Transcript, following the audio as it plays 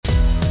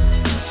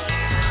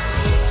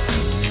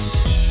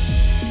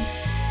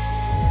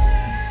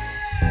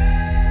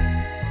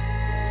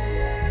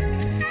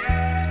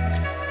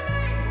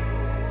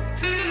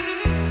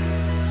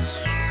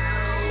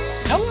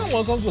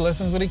welcome to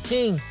Lessons with the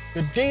King,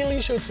 your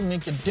daily show to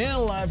make your day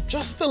in life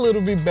just a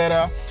little bit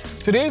better.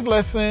 Today's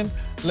lesson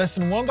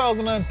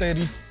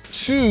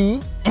 1032.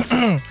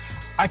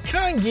 I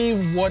can't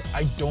give what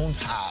I don't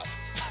have.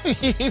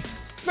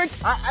 It's like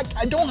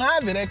I don't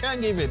have it, I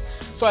can't give it.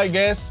 So I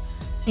guess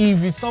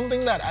if it's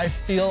something that I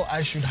feel I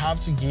should have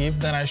to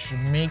give, then I should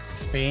make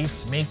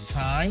space, make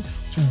time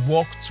to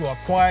work to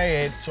acquire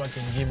it so I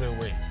can give it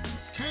away.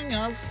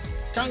 Can't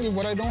give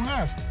what I don't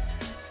have.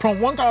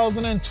 Prompt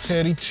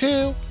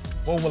 1032,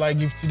 what will I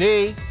give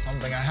today?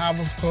 Something I have,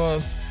 of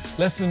course.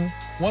 Lesson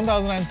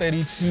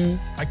 1032,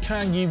 I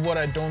can't give what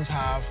I don't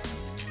have.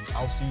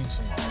 I'll see you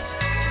tomorrow.